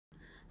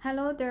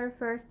Hello there,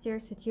 first year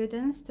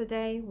students.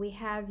 Today we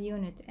have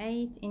Unit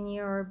 8 in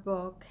your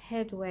book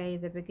Headway,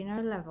 the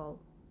beginner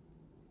level.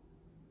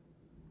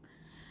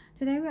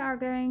 Today we are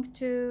going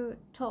to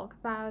talk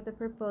about the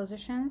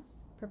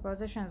prepositions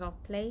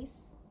of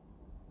place,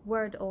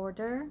 word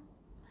order,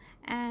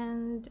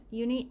 and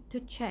you need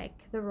to check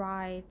the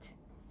right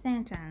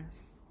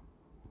sentence.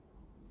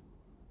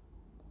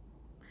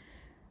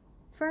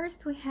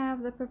 First we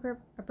have the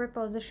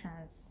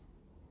prepositions.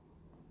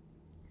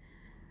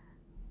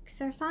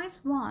 Exercise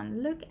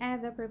 1. Look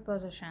at the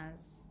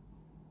prepositions.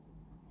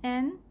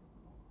 In,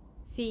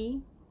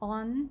 في,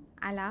 on,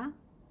 على,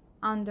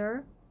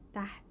 under,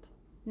 تحت,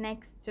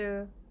 next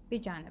to,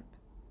 بجانب.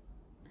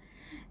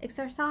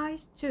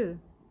 Exercise 2.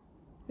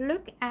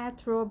 Look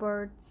at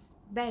Robert's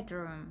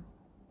bedroom.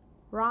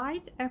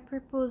 Write a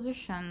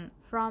preposition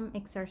from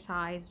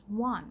exercise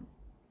 1.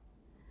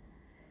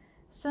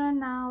 So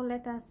now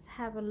let us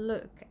have a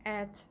look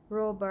at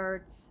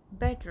Robert's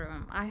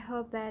bedroom. I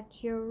hope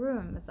that your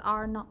rooms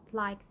are not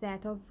like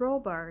that of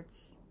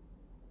Robert's.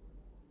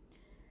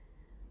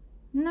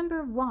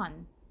 Number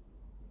 1.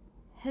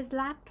 His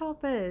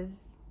laptop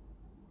is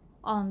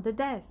on the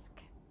desk.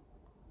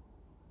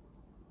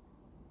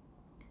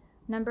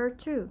 Number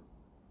 2.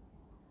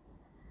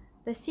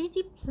 The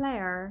CD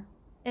player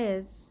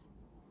is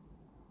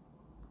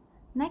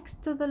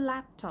next to the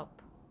laptop.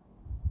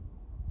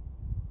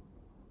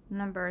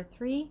 Number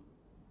 3.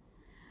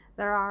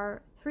 There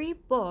are 3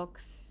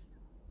 books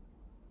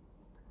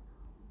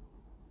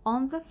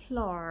on the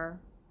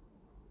floor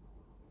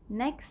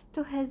next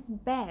to his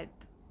bed.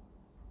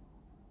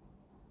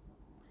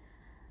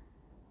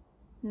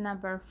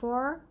 Number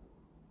 4.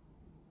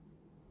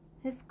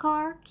 His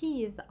car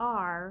keys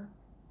are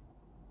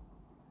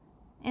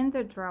in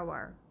the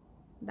drawer.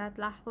 ده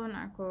تلاحظون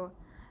اكو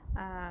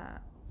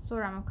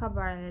صورة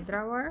مكبرة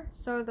للدراور.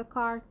 So the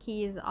car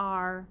keys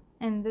are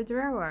in the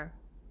drawer.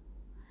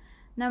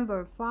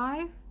 Number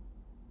 5.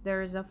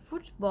 There is a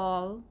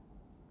football.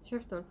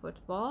 شفتوا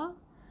الفوتبول؟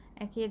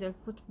 أكيد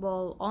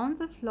الفوتبول on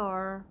the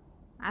floor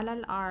على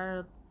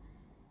الأرض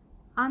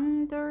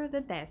under the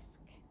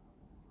desk.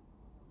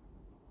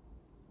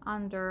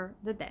 Under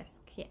the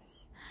desk,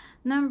 yes.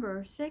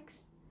 Number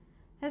 6.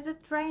 His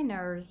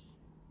trainers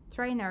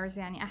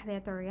يعني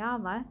أحذية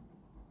الرياضة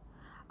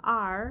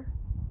are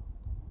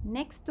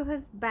next to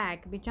his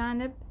bag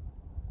بجانب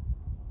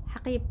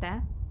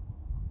حقيبته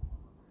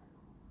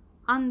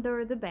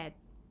under the bed,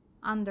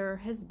 under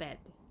his bed.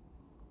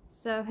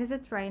 So his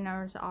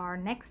trainers are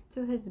next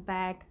to his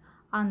bag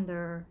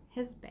under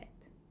his bed.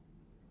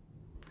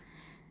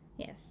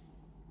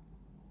 Yes.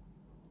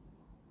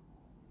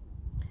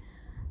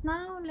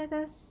 Now let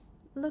us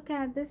look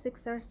at this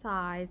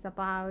exercise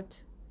about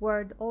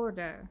word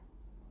order.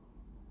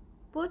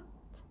 Put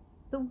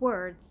the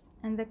words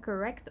in the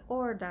correct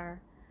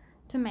order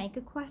to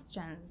make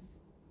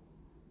questions.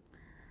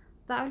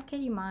 ضعوا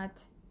الكلمات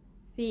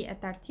في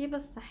الترتيب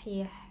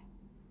الصحيح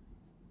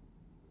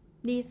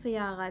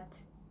لصياغة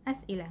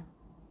أسئلة.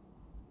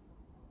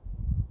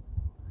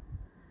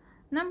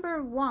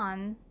 Number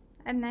 1.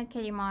 عندنا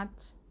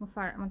كلمات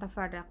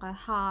متفرقة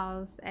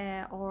house,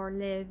 or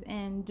live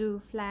in, do,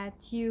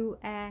 flat, you,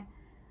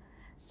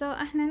 so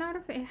احنا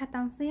نعرف حتى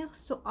نصيغ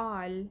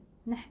سؤال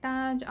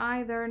نحتاج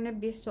either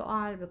نبدي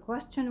السؤال ب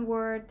question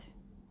word,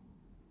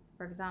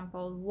 for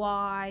example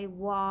why,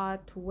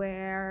 what,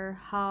 where,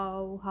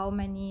 how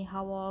many,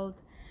 how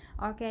old,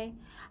 okay,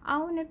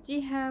 أو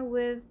نبديها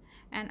with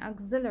an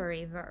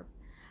auxiliary verb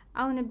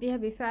أو نبديها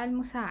بفعل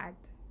مساعد.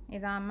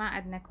 إذا ما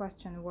عندنا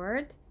question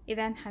word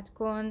إذا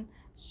حتكون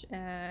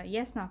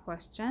yes no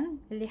question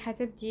اللي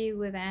حتبدي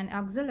with an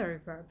auxiliary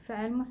verb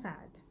فعل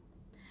مساعد.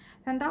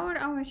 فندور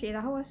أول شيء إذا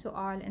هو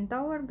سؤال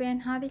ندور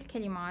بين هذه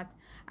الكلمات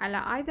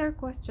على either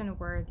question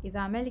word.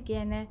 إذا ما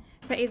لقينا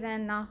فإذا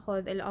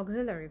ناخذ ال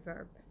auxiliary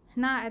verb.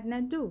 هنا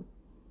عندنا do,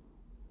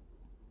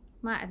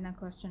 ما عندنا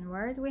question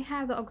word, we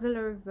have the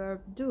auxiliary verb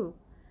do.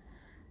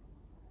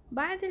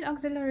 بعد ال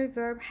auxiliary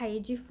verb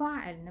حيجي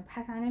فاعل،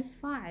 نبحث عن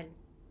الفاعل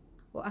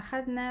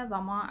وأخذنا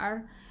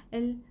ضمائر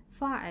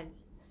الفاعل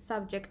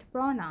subject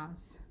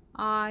pronouns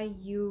I,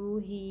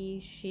 you, he,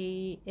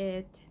 she,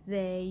 it,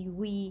 they,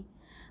 we.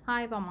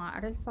 هاي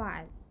ضمائر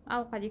الفاعل،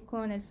 أو قد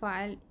يكون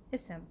الفاعل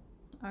اسم،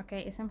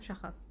 أوكي، اسم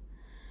شخص.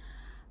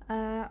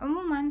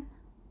 عموما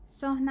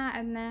so هنا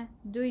عندنا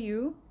do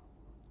you،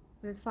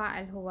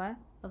 الفاعل هو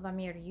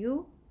الضمير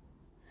you.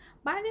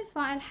 بعد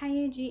الفاعل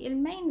حيجي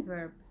المين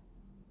verb،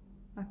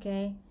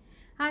 أوكي.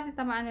 هذه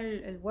طبعا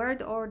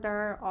word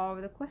order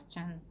of the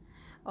question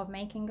of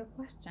making a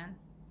question.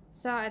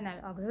 So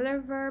عندنا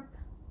auxiliary verb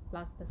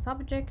plus the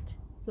subject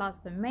plus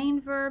the main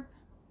verb.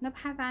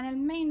 نبحث عن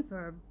المين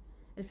verb،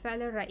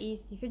 الفعل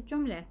الرئيسي في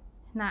الجملة.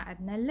 هنا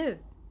عندنا live.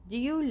 Do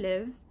you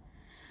live؟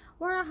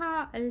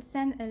 وراها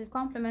ال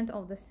complement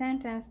of the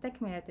sentence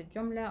تكملة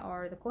الجملة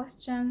or the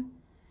question.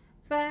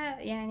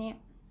 فيعني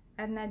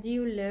عندنا do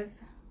you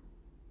live،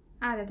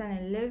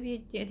 عادة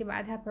live يأتي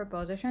بعدها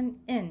preposition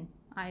in.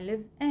 I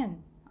live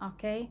in.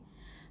 Okay.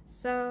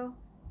 So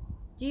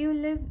do you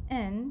live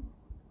in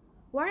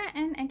ورا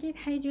ان اكيد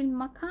حيجي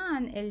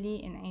المكان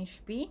اللي نعيش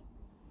بيه.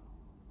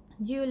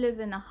 do you live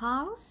in a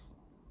house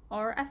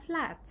or a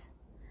flat؟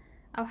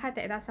 او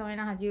حتى اذا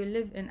سويناها do you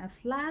live in a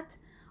flat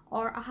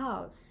or a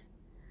house؟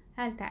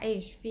 هل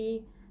تعيش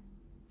في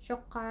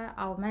شقة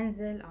او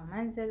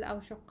منزل او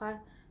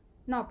شقة؟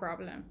 no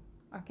problem.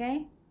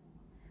 اوكي.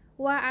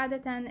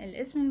 وعادة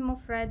الاسم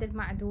المفرد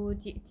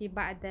المعدود يأتي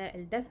بعد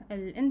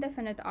ال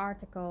indefinite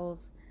articles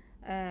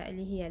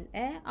اللي هي ال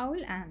a أو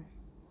ال an.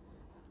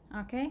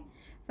 أوكي.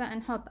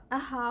 فنحط a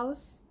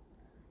house,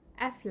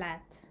 a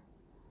flat.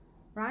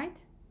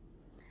 Right?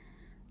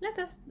 Let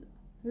us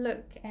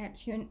look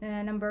at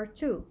number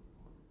 2.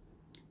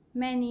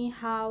 Many,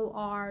 how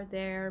are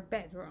their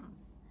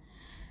bedrooms?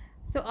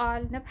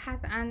 سؤال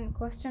نبحث عن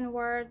question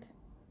word.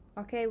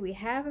 Okay, we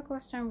have a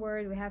question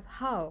word. We have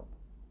how.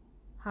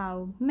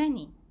 How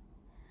many.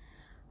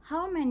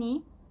 How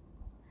many.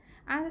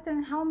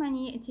 عادة how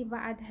many يأتي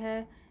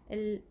بعدها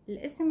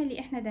الاسم اللي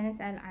احنا دا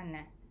نسأل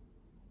عنه.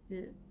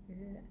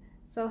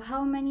 So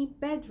how many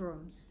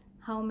bedrooms.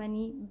 How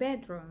many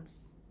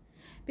bedrooms.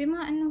 بما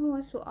انه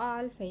هو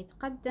سؤال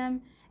فيتقدم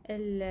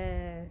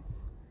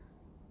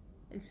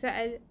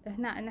الفعل.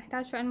 هنا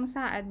نحتاج فعل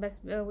مساعد بس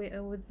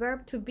with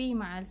verb to be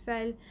مع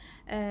الفعل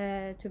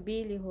to be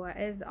اللي هو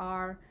is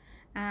are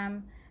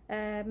am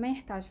ما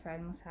يحتاج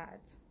فعل مساعد.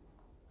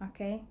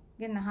 اوكي.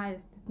 قلنا هاي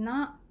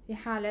الاستثناء في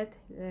حالة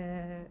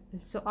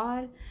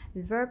السؤال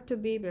ال verb to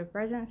be بال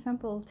present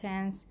simple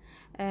tense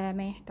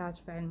ما يحتاج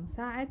فعل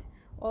مساعد.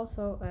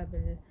 Also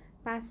بال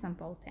past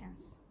simple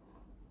tense.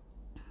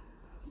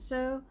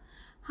 So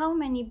how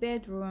many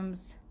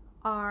bedrooms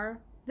are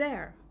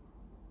there?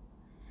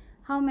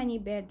 How many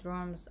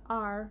bedrooms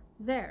are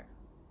there?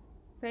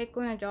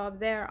 فيكون الجواب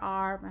there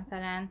are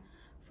مثلا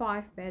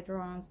 5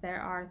 bedrooms,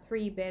 there are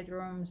 3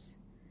 bedrooms.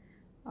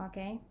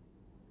 Okay.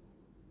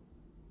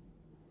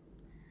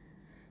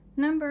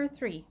 Number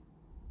 3.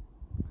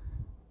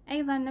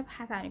 أيضا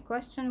نبحث عن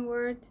question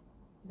word.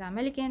 إذا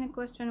ما لقينا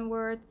question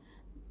word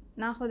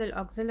ناخذ ال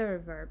auxiliary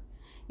verb.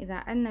 إذا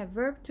عندنا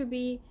verb to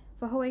be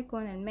فهو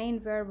يكون ال main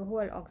verb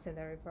وهو ال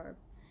auxiliary verb.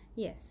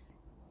 Yes.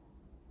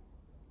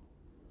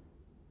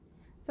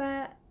 ف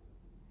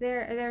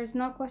there's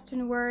no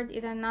question word.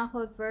 إذا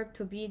ناخذ verb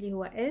to be اللي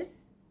هو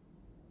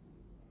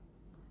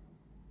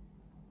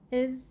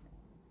is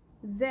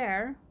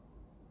there.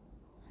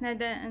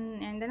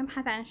 يعني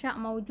نبحث عن أشياء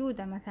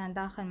موجودة مثلا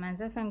داخل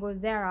المنزل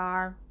فنقول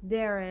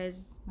there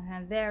is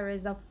مثلا there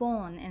is a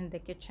phone in the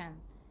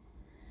kitchen,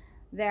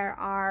 there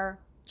are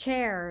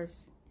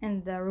chairs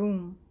in the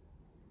room.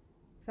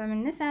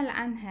 فمن نسأل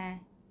عنها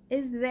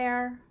is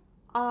there,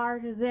 are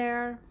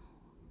there,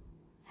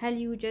 هل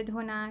يوجد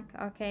هناك.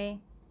 okay.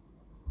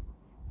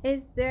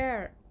 Is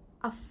there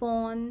a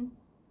phone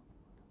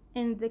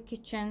in the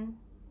kitchen?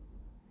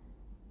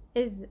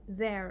 Is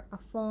there a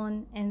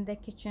phone in the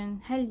kitchen?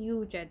 هل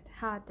يوجد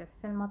هاتف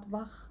في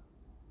المطبخ?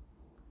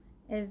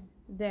 Is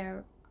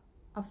there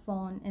a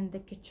phone in the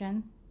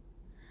kitchen?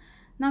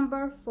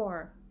 Number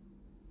 4.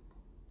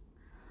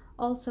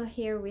 Also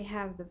here we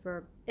have the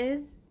verb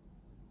is,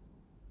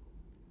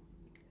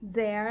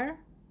 there.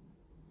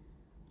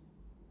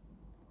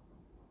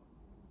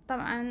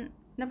 طبعا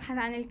نبحث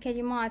عن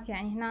الكلمات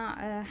يعني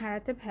هنا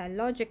هرتبها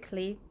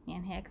logically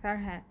يعني هي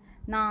أكثرها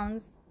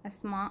nouns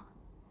أسماء.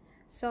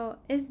 So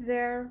is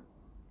there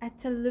a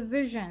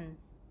television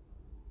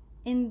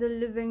in the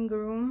living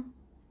room?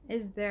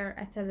 Is there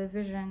a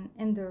television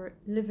in the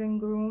living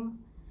room?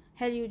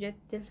 هل يوجد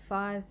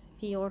تلفاز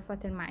في غرفة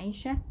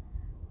المعيشة؟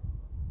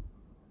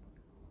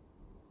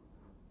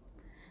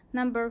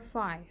 Number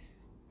 5.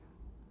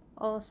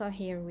 Also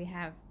here we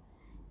have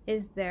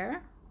is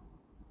there.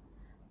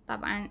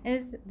 طبعا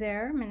is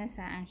there من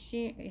نسأل عن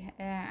شيء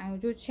عن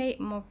وجود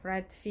شيء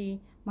مفرد في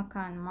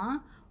مكان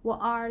ما، و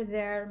are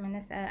there من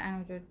نسأل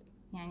عن وجود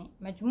يعني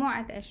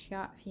مجموعة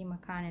أشياء في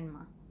مكان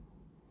ما.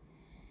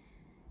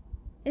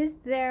 Is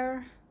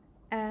there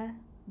a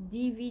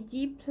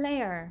DVD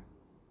player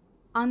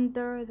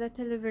under the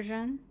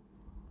television?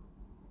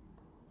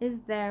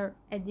 Is there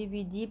a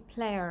DVD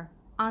player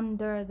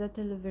under the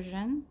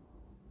television?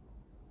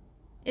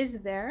 Is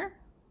there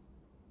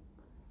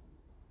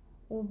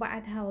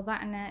وبعدها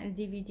وضعنا ال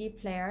DVD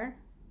player.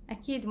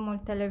 أكيد مو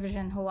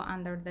التلفزيون هو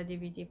under the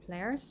DVD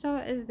player. So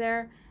is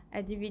there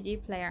a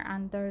DVD player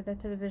under the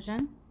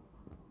television?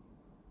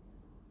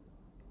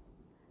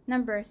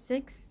 Number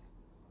 6.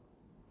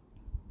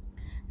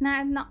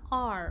 عندنا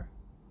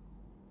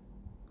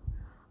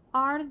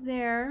are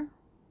there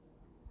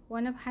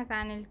ونبحث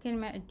عن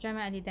الكلمة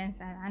الجمع اللي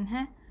نسأل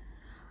عنها.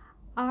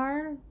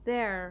 Are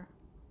there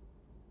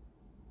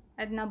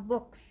عندنا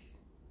books،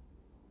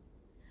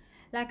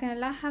 لكن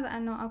نلاحظ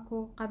أنه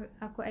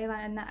أكو أيضا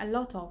عندنا a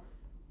lot of.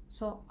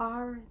 So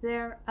are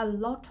there a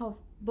lot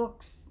of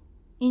books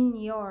in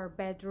your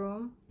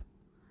bedroom?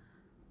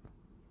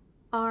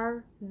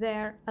 Are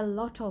there a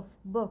lot of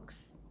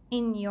books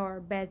in your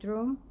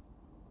bedroom?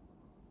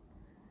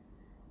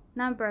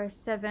 Number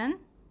 7.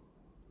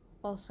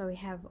 Also we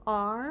have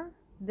are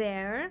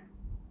there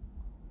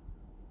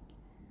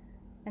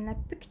and the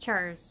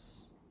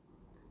pictures.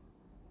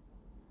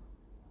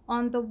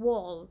 on the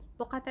wall.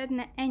 بقت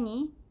عندنا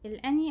any.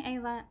 الأني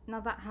أيضا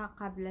نضعها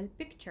قبل ال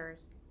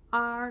pictures.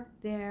 Are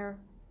there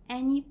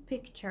any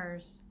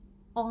pictures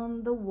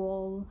on the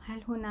wall؟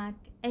 هل هناك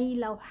أي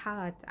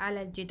لوحات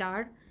على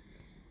الجدار؟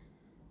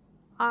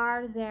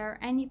 Are there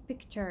any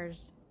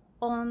pictures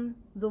on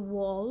the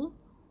wall؟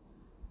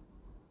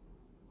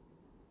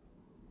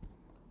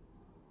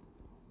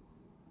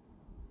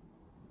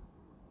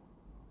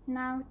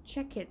 Now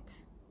check it.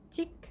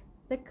 Tick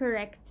the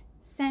correct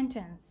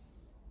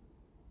sentence.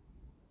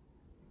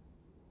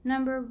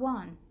 Number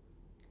 1.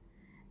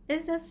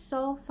 Is a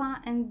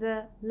sofa in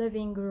the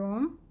living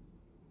room?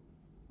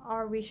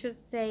 Or we should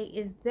say,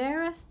 is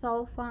there a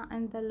sofa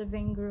in the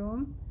living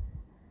room?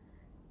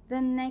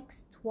 The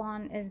next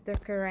one is the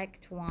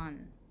correct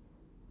one.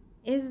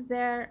 Is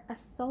there a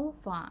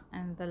sofa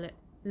in the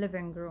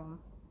living room?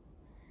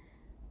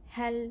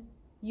 هل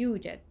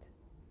يوجد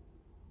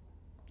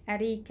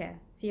أريكة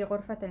في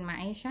غرفة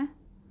المعيشة؟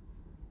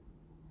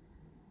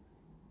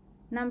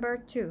 Number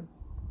 2.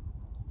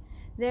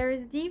 There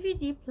is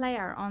DVD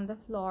player on the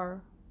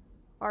floor.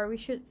 Or we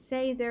should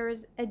say, there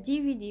is a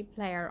DVD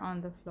player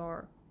on the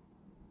floor.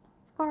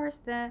 Of course,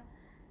 the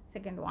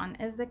second one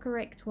is the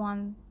correct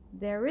one.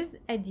 There is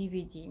a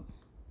DVD.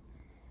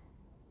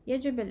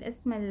 يجب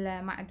الاسم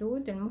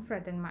المعدود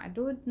المفرد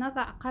المعدود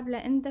نضع قبل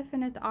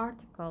indefinite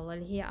article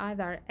اللي هي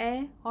either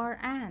a or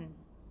an.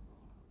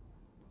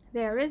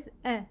 There is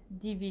a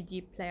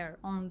DVD player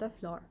on the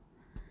floor.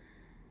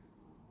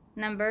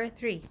 Number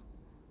 3.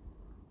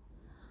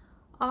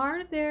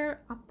 Are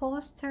there a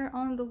poster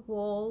on the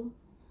wall?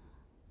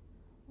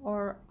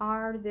 Or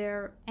are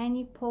there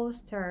any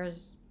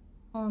posters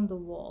on the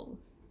wall?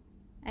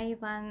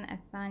 أيضا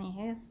الثانية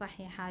هي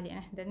الصحيحة، لأن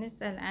احنا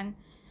نسأل عن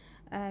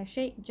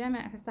شيء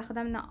جمع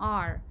فاستخدمنا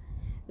are،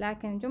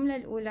 لكن الجملة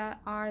الأولى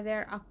are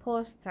there a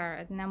poster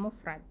عندنا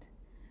مفرد،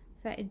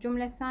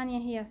 فالجملة الثانية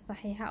هي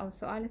الصحيحة أو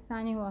السؤال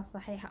الثاني هو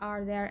الصحيح.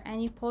 Are there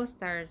any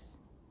posters؟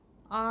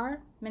 are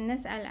من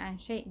نسأل عن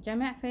شيء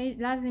جمع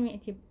فلازم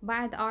يأتي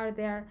بعد are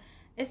there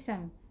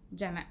اسم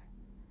جمع.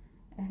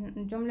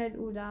 الجملة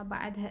الأولى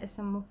بعدها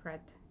اسم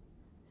مفرد.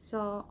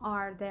 So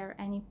are there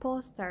any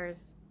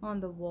posters on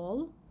the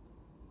wall?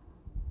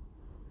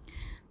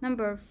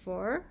 Number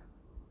 4.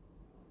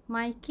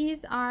 My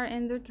keys are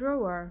in the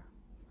drawer.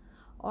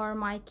 Or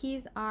my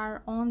keys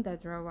are on the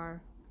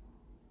drawer.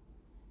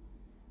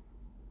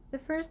 The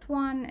first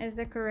one is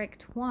the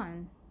correct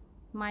one.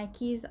 My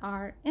keys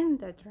are in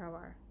the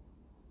drawer.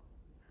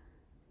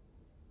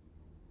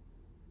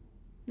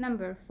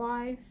 Number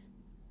 5.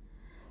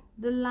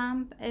 The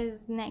lamp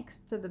is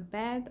next to the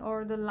bed,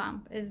 or the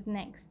lamp is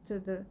next to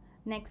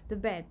the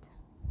bed.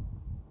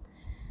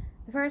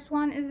 The first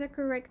one is the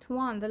correct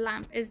one. The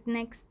lamp is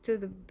next to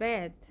the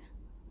bed.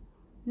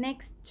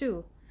 Next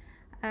to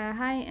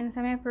هاي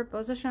نسميها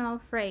prepositional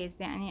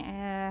phrase،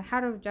 يعني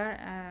حرف جر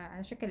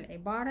على شكل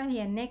عبارة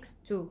هي next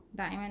to.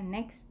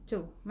 دائما next to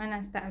ما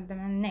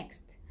نستخدم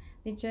next،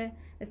 نيجي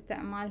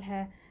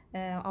استعمالها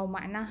أو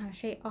معناها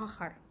شيء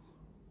آخر.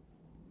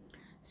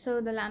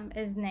 So the lamp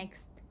is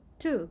next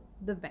to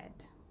the bed.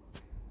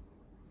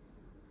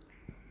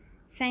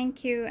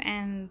 Thank you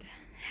and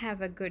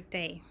have a good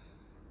day.